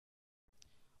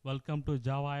Welcome to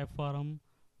Java IDE Forum.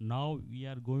 Now we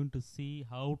are going to see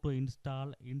how to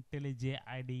install IntelliJ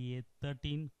IDEA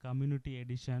 13 Community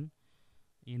Edition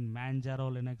in Manjaro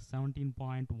Linux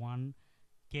 17.1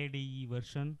 KDE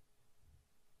version.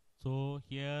 So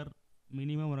here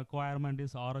minimum requirement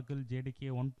is Oracle JDK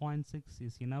 1.6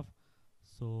 is enough.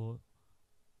 So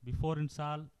before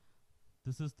install,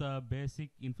 this is the basic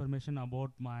information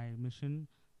about my machine.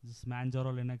 This is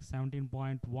Manjaro Linux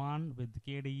 17.1 with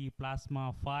KDE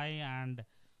Plasma 5 and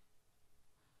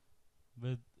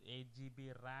with 8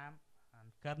 GB RAM,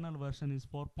 and kernel version is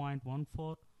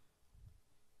 4.14.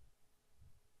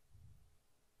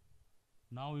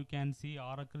 Now you can see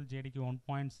Oracle JDK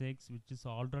 1.6, which is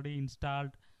already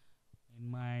installed in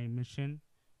my machine.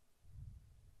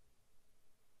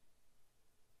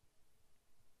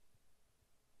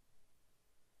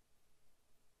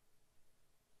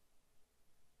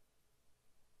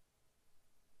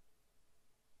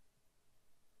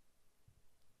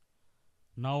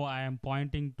 Now I am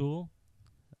pointing to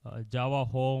Java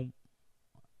home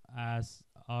as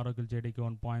Oracle JDK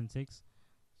 1.6.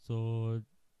 So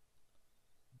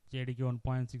JDK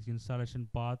 1.6 installation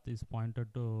path is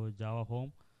pointed to Java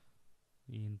home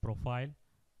in profile.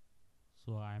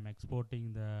 So I am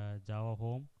exporting the Java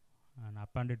home and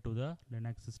append it to the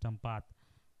Linux system path.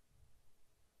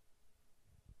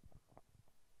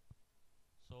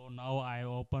 So now I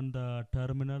open the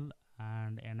terminal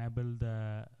and enable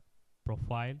the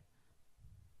profile.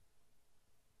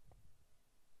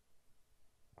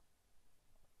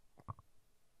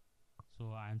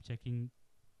 So I am checking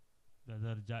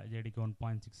whether JDK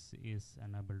 1.6 is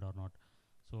enabled or not.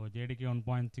 So JDK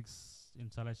 1.6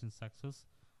 installation success.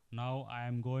 Now I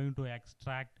am going to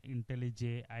extract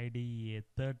IntelliJ IDEA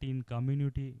 13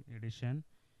 Community Edition,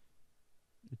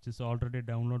 which is already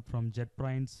downloaded from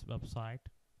JetBrains website.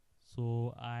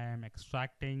 So I am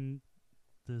extracting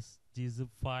this gzip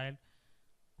file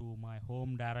to my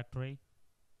home directory.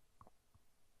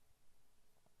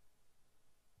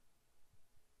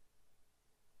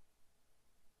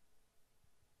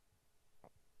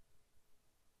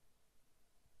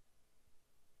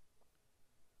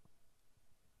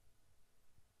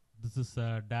 This is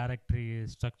a directory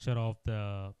structure of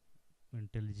the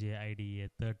IntelliJ IDEA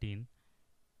 13.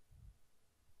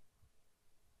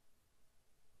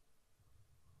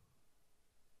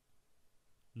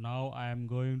 Now I am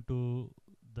going to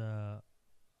the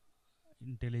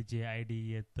IntelliJ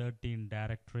IDEA 13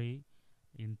 directory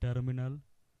in terminal.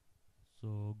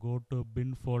 So go to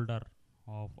bin folder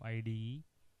of IDE.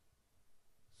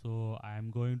 So I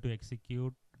am going to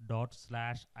execute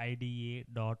 ./IDEA.sh.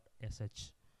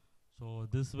 So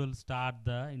this will start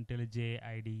the IntelliJ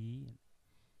IDE.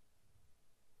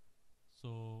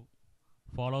 So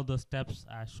follow the steps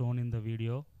as shown in the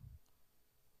video.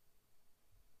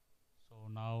 So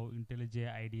now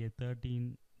IntelliJ IDEA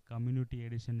 13 Community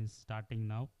Edition is starting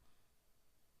now.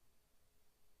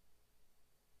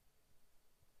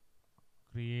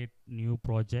 Create new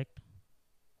project.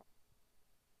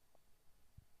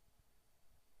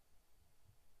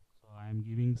 So I am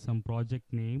giving some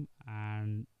project name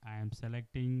and I am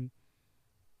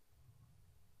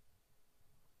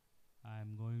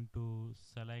going to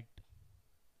select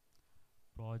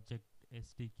project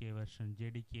SDK version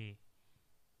JDK.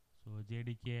 So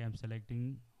JDK I am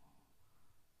selecting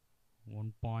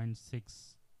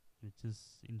 1.6, which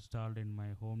is installed in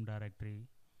my home directory.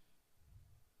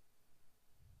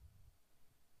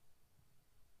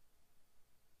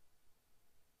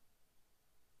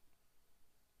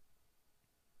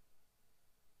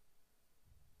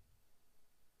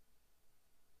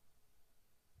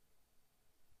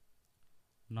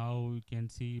 Now you can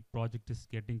see project is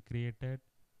getting created.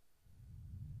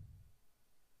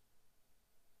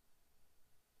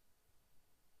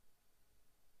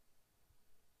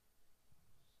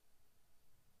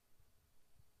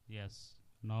 Yes,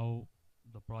 now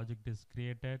the project is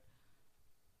created.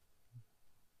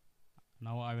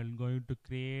 Now I will going to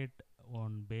create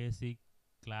one basic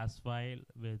class file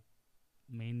with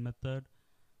main method,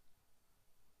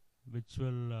 which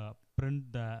will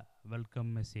print the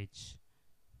welcome message.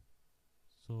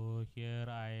 So here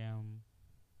I am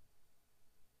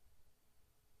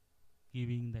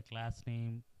giving the class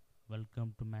name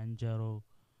welcome to Manjaro.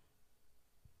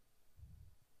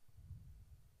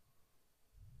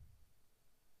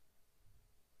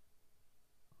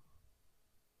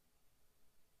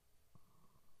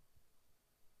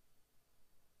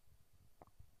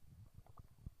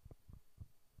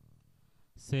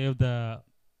 Save the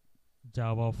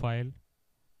Java file.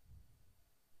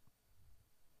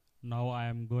 Now I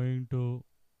am going to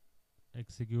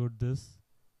execute this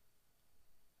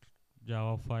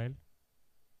Java file.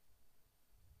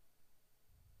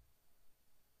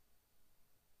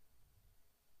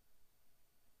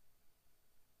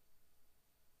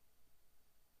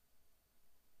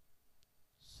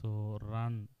 So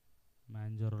run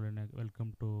Manjaro Linux.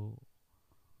 Welcome to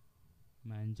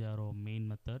Manjaro main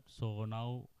method. So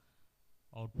now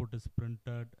output is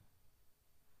printed.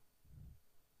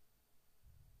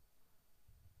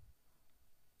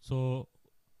 So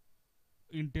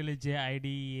IntelliJ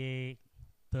IDEA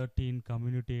 13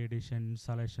 Community Edition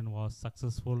installation was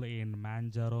successful in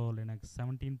Manjaro Linux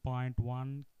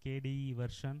 17.1 KDE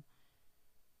version.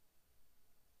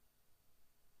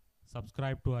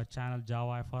 Subscribe to our channel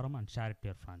Java Forum and share it to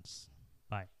your friends.